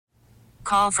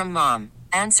Call from mom.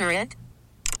 Answer it.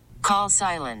 Call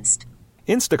silenced.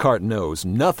 Instacart knows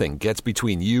nothing gets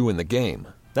between you and the game.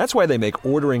 That's why they make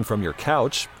ordering from your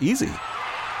couch easy.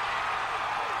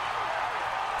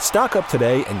 Stock up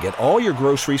today and get all your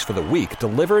groceries for the week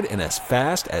delivered in as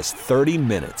fast as 30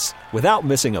 minutes without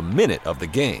missing a minute of the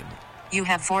game. You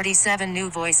have 47 new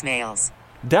voicemails.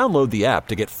 Download the app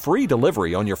to get free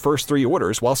delivery on your first 3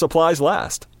 orders while supplies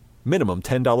last. Minimum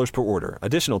 $10 per order.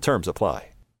 Additional terms apply.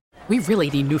 We really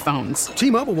need new phones.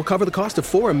 T-Mobile will cover the cost of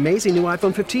 4 amazing new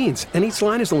iPhone 15s, and each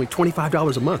line is only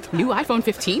 $25 a month. New iPhone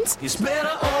 15s? It's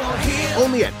better over here.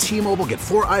 Only at T-Mobile, get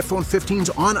 4 iPhone 15s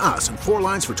on us and 4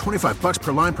 lines for $25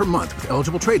 per line per month with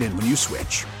eligible trade-in when you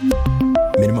switch.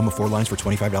 Minimum of 4 lines for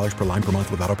 $25 per line per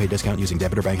month with autopay discount using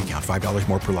debit or bank account. $5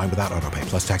 more per line without autopay,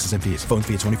 plus taxes and fees. Phone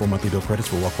fee at 24 monthly bill credits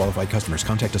for well-qualified customers.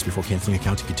 Contact us before canceling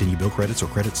account to continue bill credits or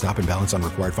credit stop and balance on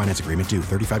required finance agreement due.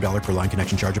 $35 per line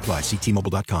connection charge applies. See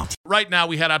T-Mobile.com. Right now,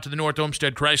 we head out to the North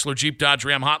Olmsted Chrysler Jeep Dodge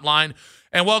Ram hotline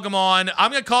and welcome on, I'm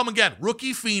going to call him again,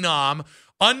 rookie phenom,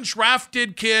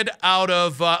 undrafted kid out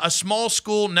of a small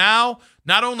school now.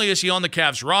 Not only is he on the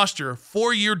Cavs roster,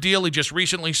 4-year deal he just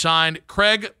recently signed.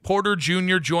 Craig Porter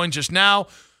Jr. joins us now.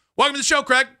 Welcome to the show,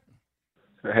 Craig.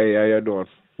 Hey, how you doing?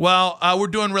 Well, we're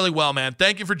doing really well, man.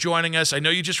 Thank you for joining us. I know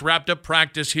you just wrapped up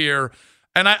practice here,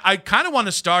 and I kind of want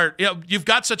to start. You've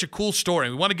got such a cool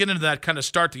story. We want to get into that, kind of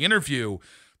start the interview,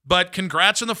 but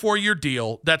congrats on the 4-year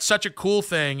deal. That's such a cool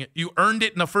thing. You earned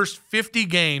it in the first 50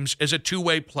 games as a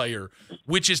two-way player,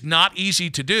 which is not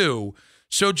easy to do.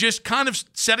 So just kind of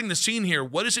setting the scene here,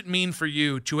 what does it mean for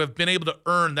you to have been able to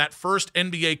earn that first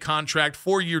NBA contract,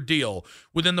 4-year deal,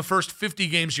 within the first 50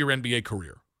 games of your NBA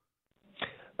career?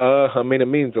 I mean, it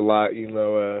means a lot,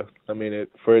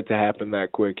 for it to happen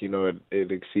that quick,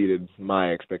 it exceeded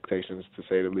my expectations, to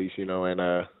say the least,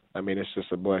 and it's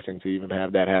just a blessing to even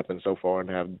have that happen so far and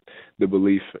have the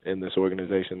belief in this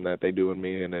organization that they do in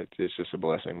me, and it's just a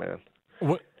blessing, man.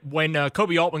 When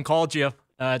Kobe Altman called you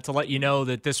to let you know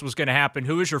that this was going to happen,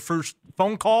 who was your first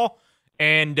phone call,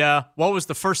 and what was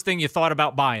the first thing you thought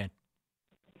about buying?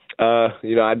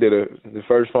 The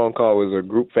first phone call was a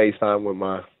group FaceTime with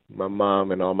my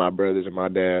mom and all my brothers and my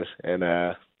dad, and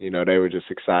they were just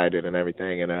excited and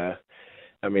everything, and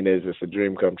it's just a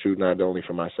dream come true, not only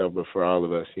for myself but for all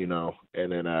of us,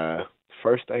 And then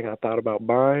first thing I thought about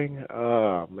buying,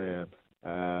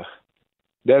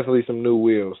 definitely some new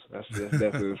wheels. That's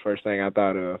definitely the first thing I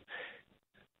thought of.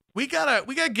 We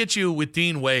gotta get you with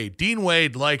Dean Wade. Dean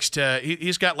Wade likes to.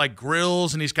 He's got like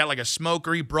grills and he's got like a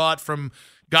smoker he brought from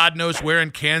God knows where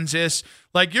in Kansas.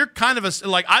 Like you're kind of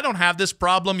I don't have this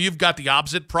problem. You've got the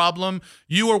opposite problem.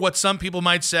 You are what some people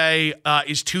might say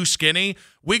is too skinny.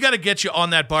 We got to get you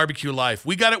on that barbecue life.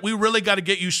 We really got to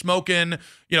get you smoking,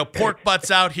 pork butts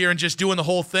out here and just doing the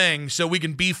whole thing so we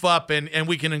can beef up and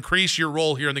we can increase your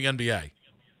role here in the NBA.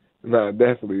 No,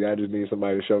 definitely. I just need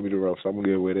somebody to show me the ropes. I'm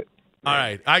good with it. All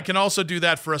right. I can also do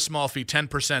that for a small fee,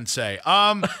 10% say.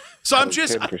 So I'm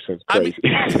just 10% crazy.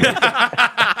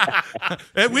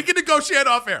 We can negotiate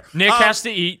off air. Nick has to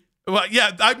eat. Well,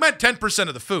 yeah, I meant 10%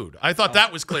 of the food. I thought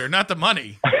that was clear, not the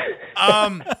money.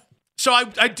 So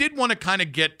I did want to kind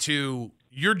of get to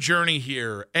your journey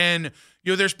here. And,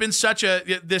 there's been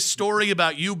this story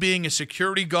about you being a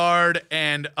security guard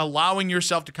and allowing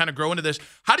yourself to kind of grow into this.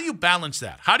 How do you balance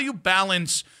that? How do you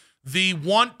balance the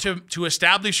want to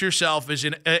establish yourself as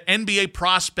an NBA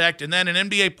prospect and then an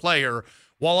NBA player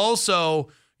while also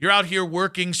you're out here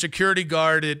working security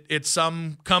guard at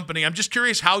some company? I'm just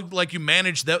curious how you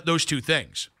manage those two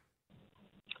things.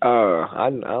 I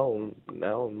don't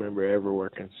remember ever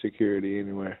working security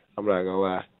anywhere. I'm not gonna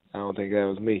lie. I don't think that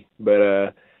was me.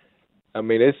 But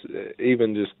it's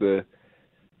even just the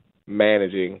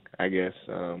managing, I guess.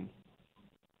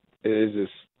 It is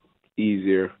just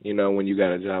easier, when you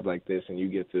got a job like this and you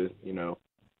get to,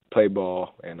 play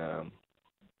ball. And,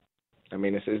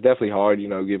 it's definitely hard,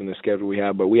 given the schedule we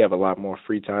have, but we have a lot more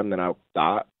free time than I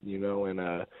thought,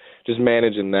 and just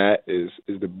managing that is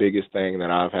the biggest thing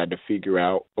that I've had to figure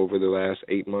out over the last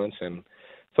 8 months. And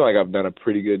I feel like I've done a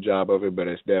pretty good job of it, but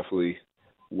it's definitely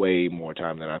way more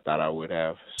time than I thought I would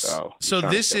have. So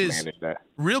this is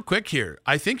real quick here.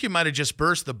 I think you might have just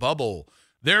burst the bubble.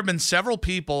 There have been several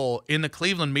people in the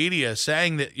Cleveland media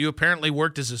saying that you apparently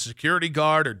worked as a security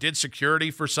guard or did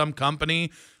security for some company.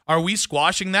 Are we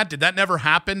squashing that? Did that never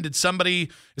happen? Is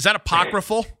that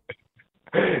apocryphal?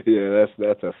 Yeah,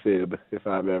 that's a fib if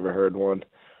I've ever heard one.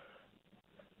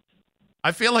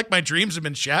 I feel like my dreams have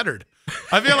been shattered.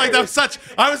 I feel like I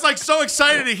was so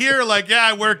excited to hear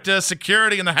I worked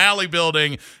security in the Halley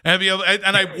building and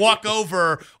I walk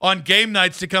over on game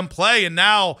nights to come play. And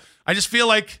now I just feel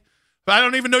like I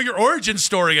don't even know your origin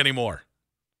story anymore.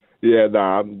 Yeah, no,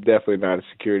 I'm definitely not a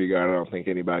security guard. I don't think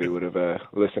anybody would have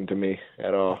listened to me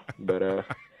at all. But,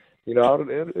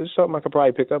 it's something I could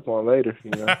probably pick up on later,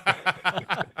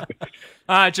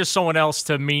 Just someone else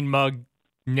to mean mug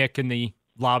Nick in the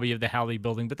lobby of the Halley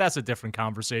building, but that's a different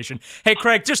conversation. Hey,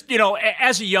 Craig, just,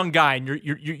 as a young guy, and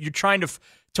you're trying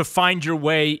to find your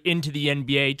way into the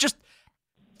NBA, just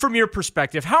from your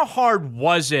perspective, how hard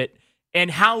was it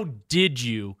and how did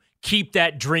you keep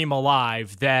that dream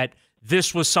alive that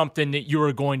this was something that you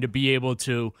were going to be able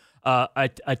to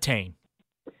attain?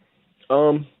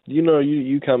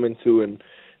 You come into an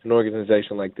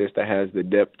organization like this that has the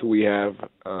depth we have,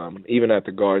 even at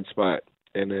the guard spot,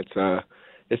 and it's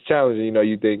challenging.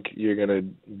 You think you're gonna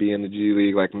be in the G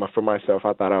League. Like for myself,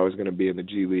 I thought I was gonna be in the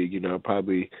G League.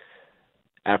 Probably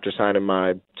after signing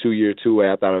my 2-year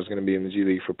two-way, I thought I was gonna be in the G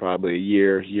League for probably a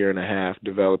year and a half,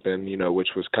 developing. Which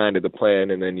was kind of the plan.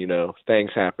 And then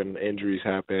things happen, injuries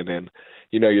happen, and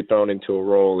you're thrown into a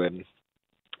role. And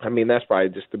I mean, that's probably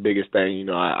just the biggest thing.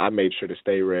 I made sure to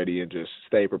stay ready and just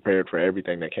stay prepared for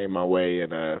everything that came my way.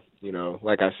 And,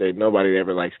 like I said, nobody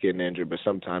ever likes getting injured, but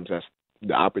sometimes that's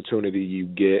the opportunity you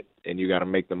get and you got to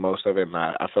make the most of it. And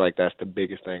I feel like that's the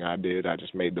biggest thing I did. I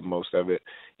just made the most of it,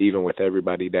 even with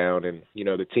everybody down. And,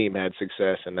 the team had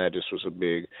success, and that just was a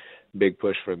big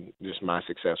push for just my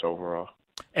success overall.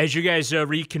 As you guys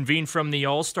reconvene from the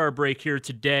All-Star break here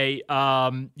today,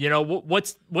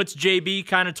 what's JB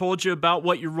kind of told you about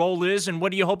what your role is, and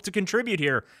what do you hope to contribute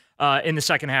here in the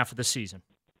second half of the season?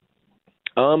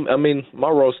 I mean, my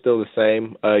role's still the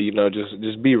same.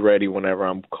 Just be ready whenever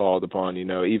I'm called upon.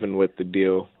 Even with the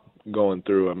deal going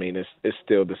through, I mean, it's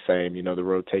still the same. The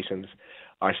rotations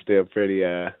are still pretty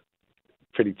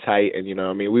tight, and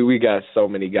we got so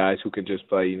many guys who can just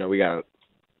play. We got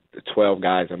 12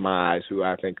 guys in my eyes who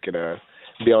I think could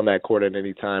be on that court at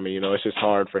any time. And, it's just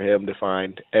hard for him to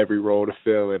find every role to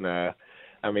fill. And, I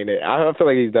feel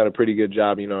like he's done a pretty good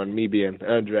job, and me being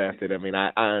undrafted. I mean,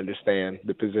 I understand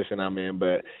the position I'm in,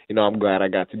 but, I'm glad I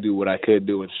got to do what I could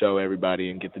do and show everybody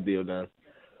and get the deal done.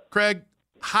 Craig,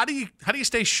 How do you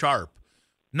stay sharp?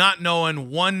 Not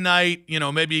knowing one night,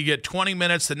 maybe you get 20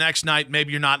 minutes, the next night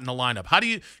maybe you're not in the lineup.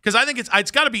 Because I think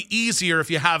it's got to be easier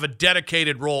if you have a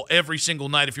dedicated role every single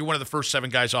night if you're one of the first 7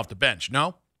 guys off the bench,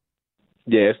 no?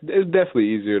 Yeah, it's definitely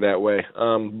easier that way.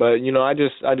 But I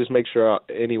just make sure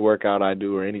any workout I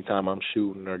do or any time I'm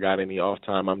shooting or got any off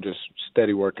time, I'm just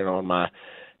steady working on my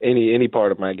any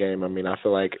part of my game. I mean, I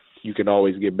feel like you can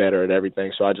always get better at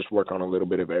everything, so I just work on a little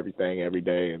bit of everything every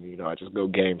day, and I just go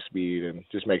game speed and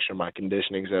just make sure my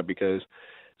conditioning's up because,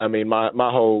 I mean, my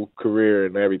whole career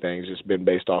and everything's just been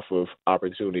based off of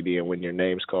opportunity and when your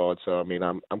name's called. So I mean,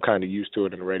 I'm kind of used to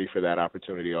it and ready for that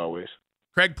opportunity always.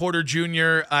 Craig Porter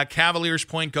Jr., Cavaliers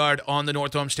point guard on the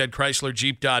North Olmsted Chrysler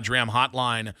Jeep Dodge Ram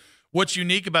hotline. What's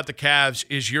unique about the Cavs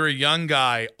is you're a young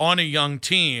guy on a young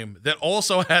team that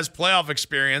also has playoff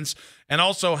experience and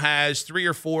also has 3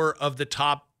 or 4 of the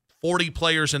top 40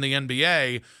 players in the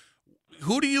NBA.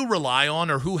 Who do you rely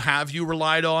on, or who have you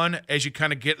relied on as you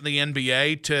kind of get in the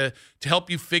NBA to help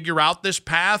you figure out this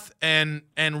path and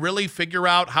really figure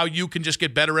out how you can just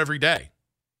get better every day?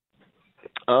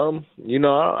 I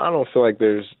don't feel like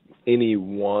there's any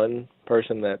one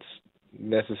person that's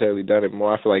necessarily done it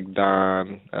more. I feel like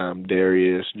Don,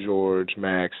 Darius, George,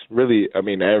 Max, really, I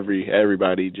mean,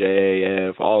 everybody,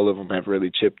 JAF, all of them have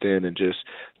really chipped in and just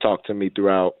talked to me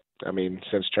throughout. I mean,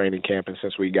 since training camp and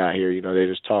since we got here,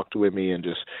 they just talked with me and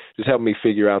just helped me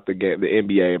figure out the game, the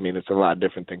NBA. I mean, it's a lot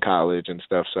different than college and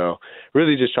stuff. So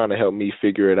really just trying to help me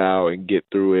figure it out and get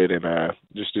through it and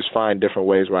just find different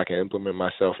ways where I can implement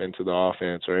myself into the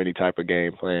offense or any type of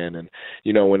game plan. And,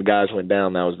 when guys went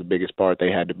down, that was the biggest part. They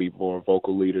had to be more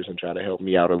vocal leaders and try to help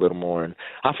me out a little more. And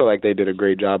I feel like they did a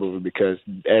great job of it because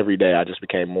every day I just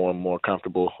became more and more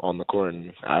comfortable on the court.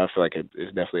 And I feel like it's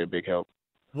definitely a big help.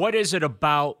 What is it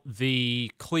about the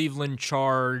Cleveland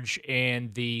Charge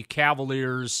and the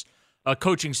Cavaliers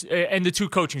coaching and the 2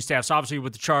 coaching staffs, obviously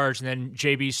with the Charge and then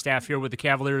JB's staff here with the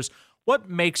Cavaliers? What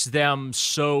makes them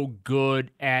so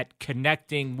good at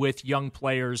connecting with young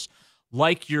players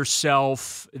like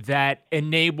yourself that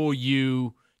enable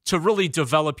you to really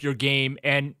develop your game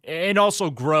and also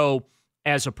grow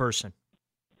as a person?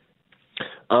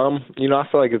 I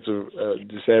feel like it's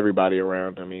just everybody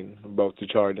around. I mean, both the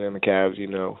Charge and the Cavs,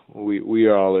 we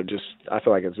all are just, I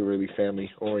feel like it's a really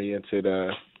family-oriented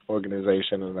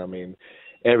organization. And, I mean,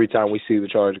 every time we see the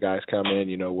Charge guys come in,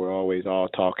 we're always all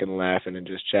talking, laughing, and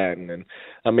just chatting. And,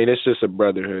 I mean, it's just a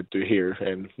brotherhood through here,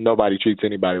 and nobody treats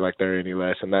anybody like they're any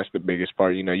less, and that's the biggest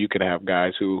part. You could have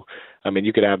guys who,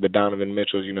 you could have the Donovan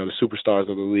Mitchells, the superstars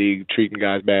of the league treating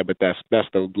guys bad, but that's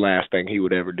the last thing he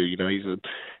would ever do. He's a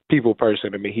people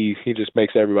person. I mean, he just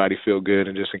makes everybody feel good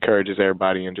and just encourages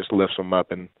everybody and just lifts them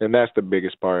up, and that's the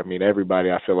biggest part. I mean, everybody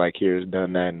I feel like here has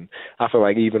done that, and I feel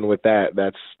like even with that,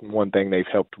 that's one thing they've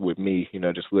helped with me,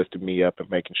 just lifting me up and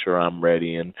making sure I'm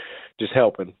ready and just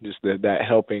helping. Just that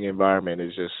helping environment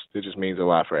it just means a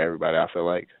lot for everybody, I feel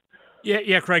like.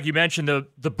 Yeah, Craig, you mentioned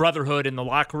the brotherhood in the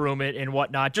locker room and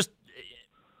whatnot. Just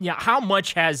how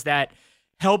much has that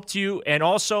helped you, and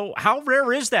also how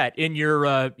rare is that in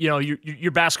your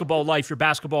your basketball life, your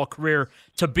basketball career,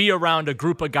 to be around a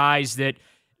group of guys that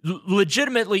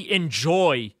legitimately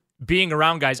enjoy being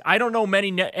around guys? I don't know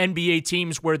many NBA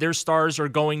teams where their stars are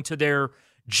going to their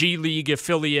G League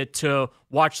affiliate to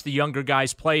watch the younger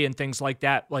guys play and things like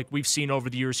that, like we've seen over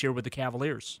the years here with the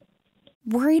Cavaliers.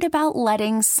 Worried about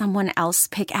letting someone else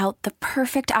pick out the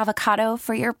perfect avocado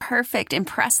for your perfect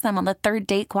impress them on the third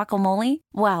date guacamole?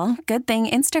 Well, good thing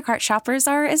Instacart shoppers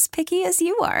are as picky as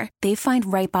you are. They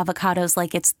find ripe avocados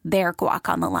like it's their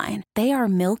guac on the line. They are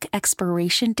milk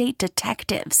expiration date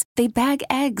detectives. They bag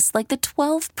eggs like the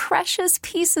 12 precious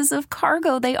pieces of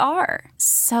cargo they are.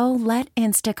 So let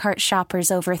Instacart shoppers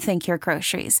overthink your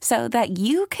groceries so that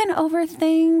you can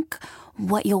overthink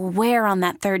what you'll wear on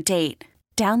that third date.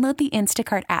 Download the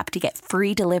Instacart app to get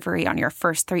free delivery on your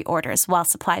first 3 orders while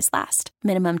supplies last.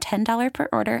 Minimum $10 per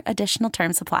order. Additional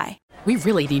terms apply. We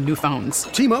really need new phones.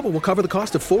 T-Mobile will cover the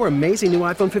cost of 4 amazing new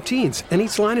iPhone 15s, and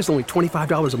each line is only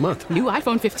 $25 a month. New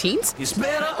iPhone 15s? It's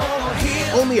better over here.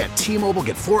 Only at T-Mobile,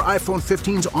 get 4 iPhone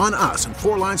 15s on us and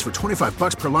 4 lines for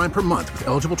 $25 per line per month with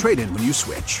eligible trade-in when you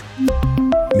switch.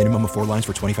 Minimum of 4 lines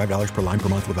for $25 per line per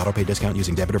month with autopay discount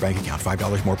using debit or bank account.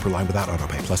 $5 more per line without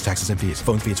autopay, plus taxes and fees.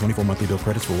 Phone fee at 24 monthly bill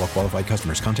credits for well-qualified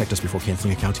customers. Contact us before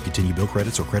canceling account to continue bill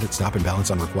credits or credit stop and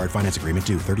balance on required finance agreement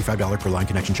due. $35 per line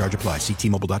connection charge applies. See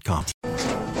T-Mobile.com.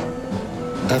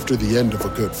 After the end of a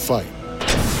good fight,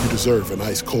 you deserve an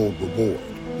ice-cold reward.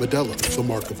 Modelo is the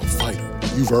mark of a fighter.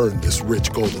 You've earned this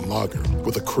rich golden lager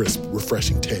with a crisp,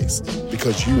 refreshing taste.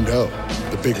 Because you know,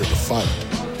 the bigger the fight,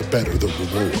 the better the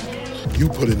reward. You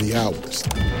put in the hours,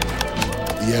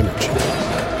 the energy,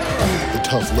 the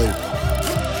tough labor.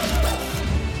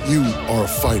 You are a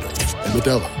fighter, and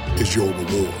Modelo is your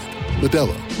reward.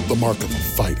 Modelo, the mark of a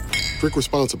fighter. Drink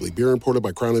responsibly. Beer imported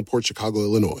by Crown Imports, Chicago,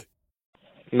 Illinois.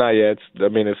 No, yeah,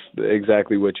 it's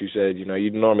exactly what you said. You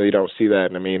normally don't see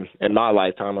that. And, in my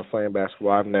lifetime of playing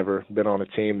basketball, I've never been on a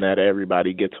team that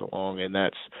everybody gets along, and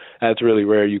that's really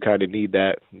rare. You kind of need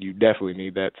that. You definitely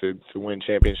need that to win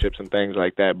championships and things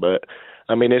like that. But,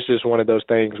 it's just one of those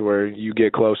things where you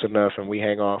get close enough and we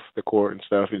hang off the court and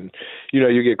stuff, and,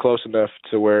 you get close enough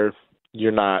to where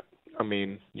you're not,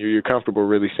 you're comfortable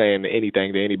really saying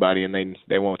anything to anybody, and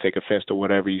they won't take offense to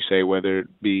whatever you say, whether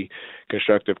it be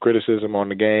constructive criticism on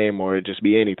the game or it just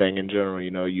be anything in general.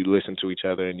 You listen to each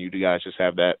other, and you guys just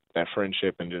have that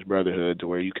friendship and just brotherhood to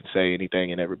where you can say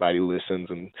anything and everybody listens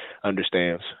and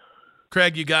understands.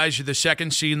 Craig, you guys are the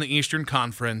second seed in the Eastern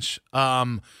Conference.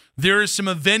 There is some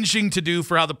avenging to do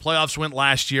for how the playoffs went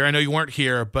last year. I know you weren't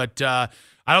here, but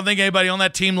I don't think anybody on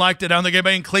that team liked it. I don't think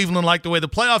anybody in Cleveland liked the way the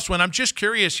playoffs went. I'm just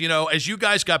curious, as you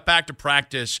guys got back to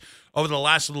practice over the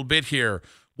last little bit here,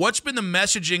 what's been the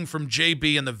messaging from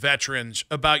JB and the veterans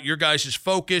about your guys'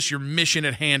 focus, your mission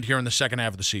at hand here in the second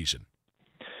half of the season?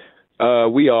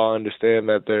 We all understand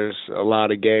that there's a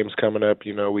lot of games coming up.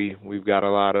 We've got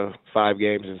a lot of 5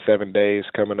 games in 7 days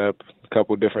coming up a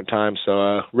couple different times.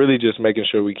 So really just making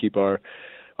sure we keep our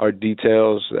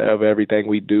details of everything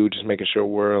we do, just making sure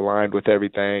we're aligned with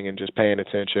everything and just paying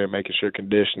attention, making sure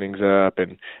conditioning's up,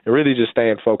 and really just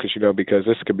staying focused, because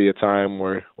this could be a time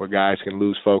where guys can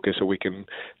lose focus or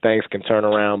things can turn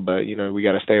around, but, we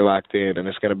got to stay locked in, and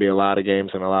it's going to be a lot of games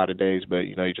and a lot of days, but,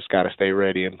 you just got to stay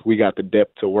ready, and we got the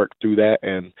depth to work through that,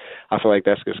 and I feel like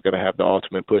that's just going to have the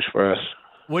ultimate push for us.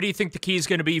 What do you think the key is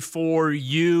going to be for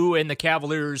you and the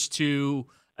Cavaliers to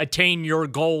attain your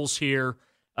goals here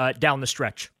down the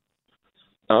stretch?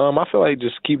 I feel like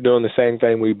just keep doing the same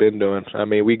thing we've been doing.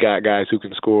 We got guys who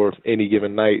can score any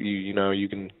given night. You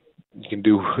can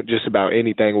do just about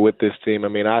anything with this team. I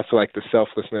feel like the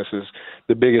selflessness is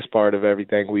the biggest part of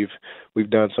everything we've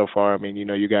done so far.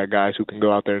 You got guys who can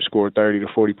go out there and score 30 to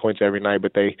 40 points every night,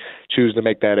 but they choose to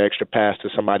make that extra pass to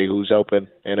somebody who's open.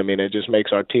 And it just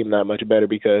makes our team that much better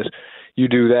because you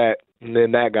do that And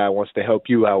then that guy wants to help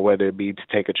you out, whether it be to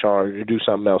take a charge or do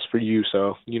something else for you.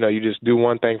 So, you just do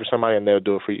one thing for somebody and they'll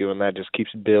do it for you, and that just keeps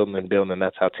building and building, and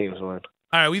that's how teams win.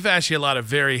 All right, we've asked you a lot of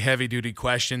very heavy-duty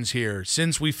questions here.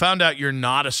 Since we found out you're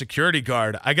not a security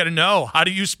guard, I got to know, how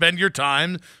do you spend your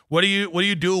time? What do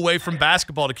you do away from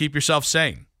basketball to keep yourself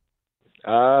sane?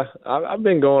 I've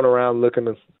been going around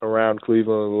looking around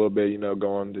Cleveland a little bit,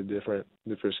 going to different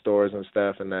stores and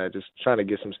stuff, and just trying to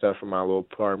get some stuff from my little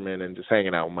apartment and just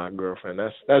hanging out with my girlfriend.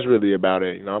 That's really about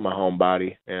it. I'm a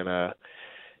homebody, and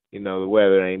the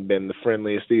weather ain't been the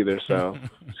friendliest either. So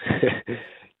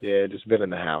yeah, just been in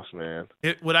the house, man.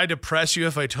 Would I depress you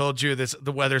if I told you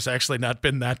the weather's actually not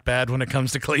been that bad when it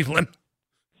comes to Cleveland?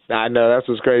 I know, that's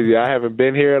what's crazy. I haven't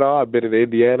been here at all. I've been in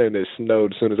Indiana, and it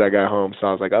snowed as soon as I got home. So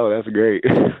I was like, "Oh, that's great."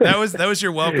 That was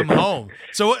your welcome home.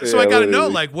 So I got to know,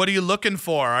 what are you looking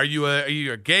for? Are you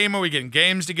a gamer? Are we getting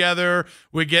games together?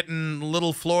 We're getting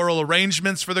little floral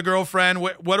arrangements for the girlfriend.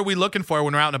 What are we looking for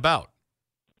when we're out and about?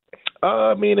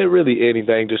 Really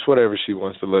anything, just whatever she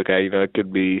wants to look at. It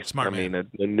could be, smart man.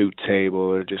 A new table,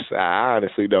 or just, I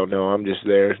honestly don't know. I'm just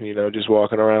there, just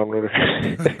walking around with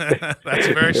her. That's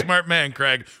a very smart man,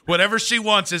 Craig. Whatever she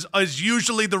wants is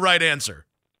usually the right answer.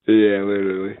 Yeah,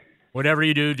 literally. Whatever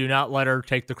you do not let her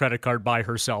take the credit card by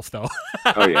herself, though.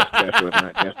 Oh, yeah,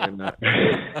 definitely not.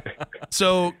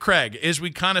 So, Craig, as we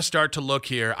kind of start to look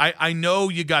here, I know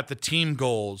you got the team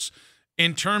goals.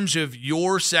 In terms of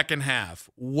your second half,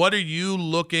 what are you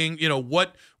looking,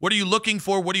 what are you looking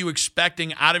for? What are you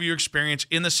expecting out of your experience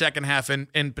in the second half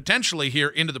and potentially here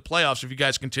into the playoffs if you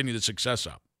guys continue the success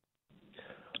up?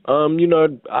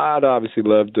 I'd obviously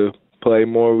love to play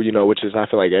more, which is, I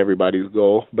feel like, everybody's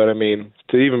goal. But,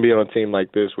 to even be on a team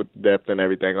like this with depth and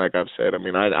everything, like I've said,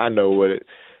 I know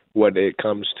what it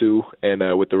comes to,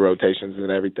 and with the rotations and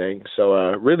everything. So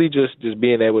really just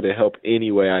being able to help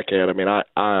any way I can. I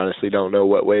honestly don't know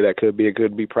what way that could be. It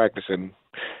could be practicing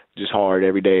just hard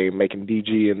every day, making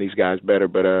DG and these guys better.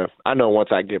 But I know once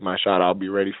I get my shot, I'll be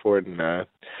ready for it. And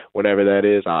whenever that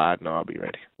is, I know I'll be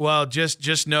ready. Well,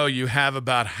 just know you have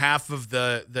about half of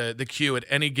the queue at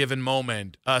any given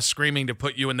moment screaming to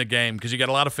put you in the game, because you got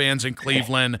a lot of fans in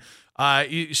Cleveland.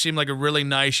 You seem like a really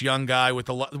nice young guy with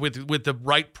the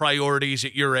right priorities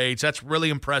at your age. That's really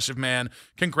impressive, man.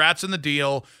 Congrats on the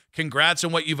deal. Congrats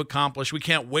on what you've accomplished. We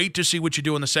can't wait to see what you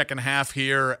do in the second half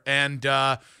here. And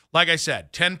like I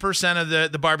said, 10%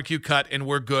 of the barbecue cut, and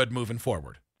we're good moving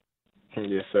forward.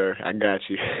 Yes, sir. I got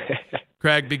you.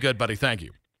 Craig, be good, buddy. Thank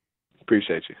you.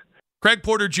 Appreciate you. Craig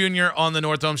Porter Jr. on the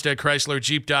North Olmsted Chrysler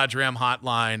Jeep Dodge Ram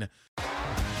hotline.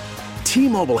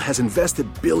 T-Mobile has invested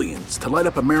billions to light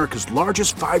up America's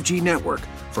largest 5G network,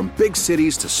 from big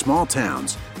cities to small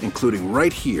towns, including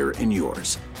right here in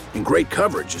yours. And great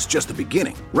coverage is just the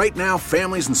beginning. Right now,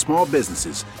 families and small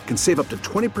businesses can save up to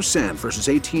 20% versus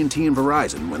AT&T and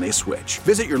Verizon when they switch.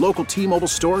 Visit your local T-Mobile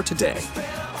store today.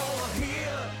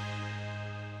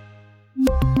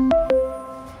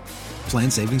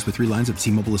 Plan savings with 3 lines of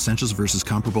T-Mobile Essentials versus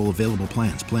comparable available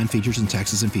plans. Plan features and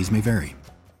taxes and fees may vary.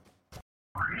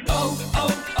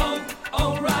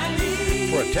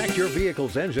 Protect your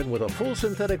vehicle's engine with a full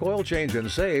synthetic oil change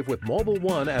and save with Mobil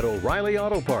 1 at O'Reilly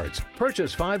Auto Parts.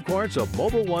 Purchase 5 quarts of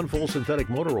Mobil 1 full synthetic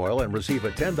motor oil and receive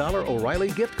a $10 O'Reilly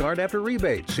gift card after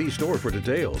rebate. See store for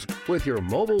details. With your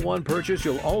Mobil 1 purchase,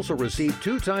 you'll also receive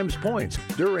 2 times points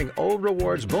during Old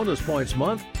Rewards Bonus Points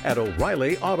Month at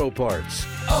O'Reilly Auto Parts.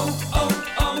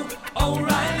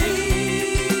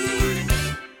 O'Reilly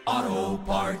Auto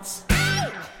Parts.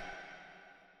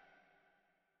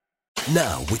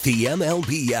 Now, with the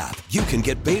MLB app, you can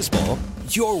get baseball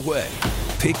your way.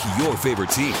 Pick your favorite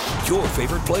team, your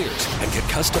favorite players, and get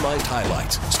customized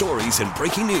highlights, stories, and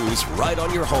breaking news right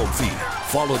on your home feed.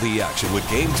 Follow the action with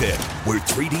Game Day, where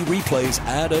 3D replays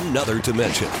add another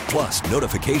dimension. Plus,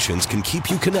 notifications can keep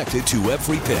you connected to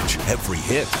every pitch, every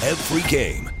hit, every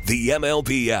game. The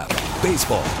MLB app.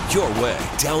 Baseball your way.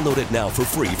 Download it now for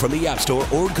free from the App Store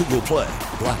or Google Play.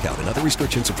 Blackout and other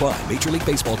restrictions apply. Major League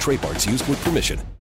Baseball trademarks used with permission.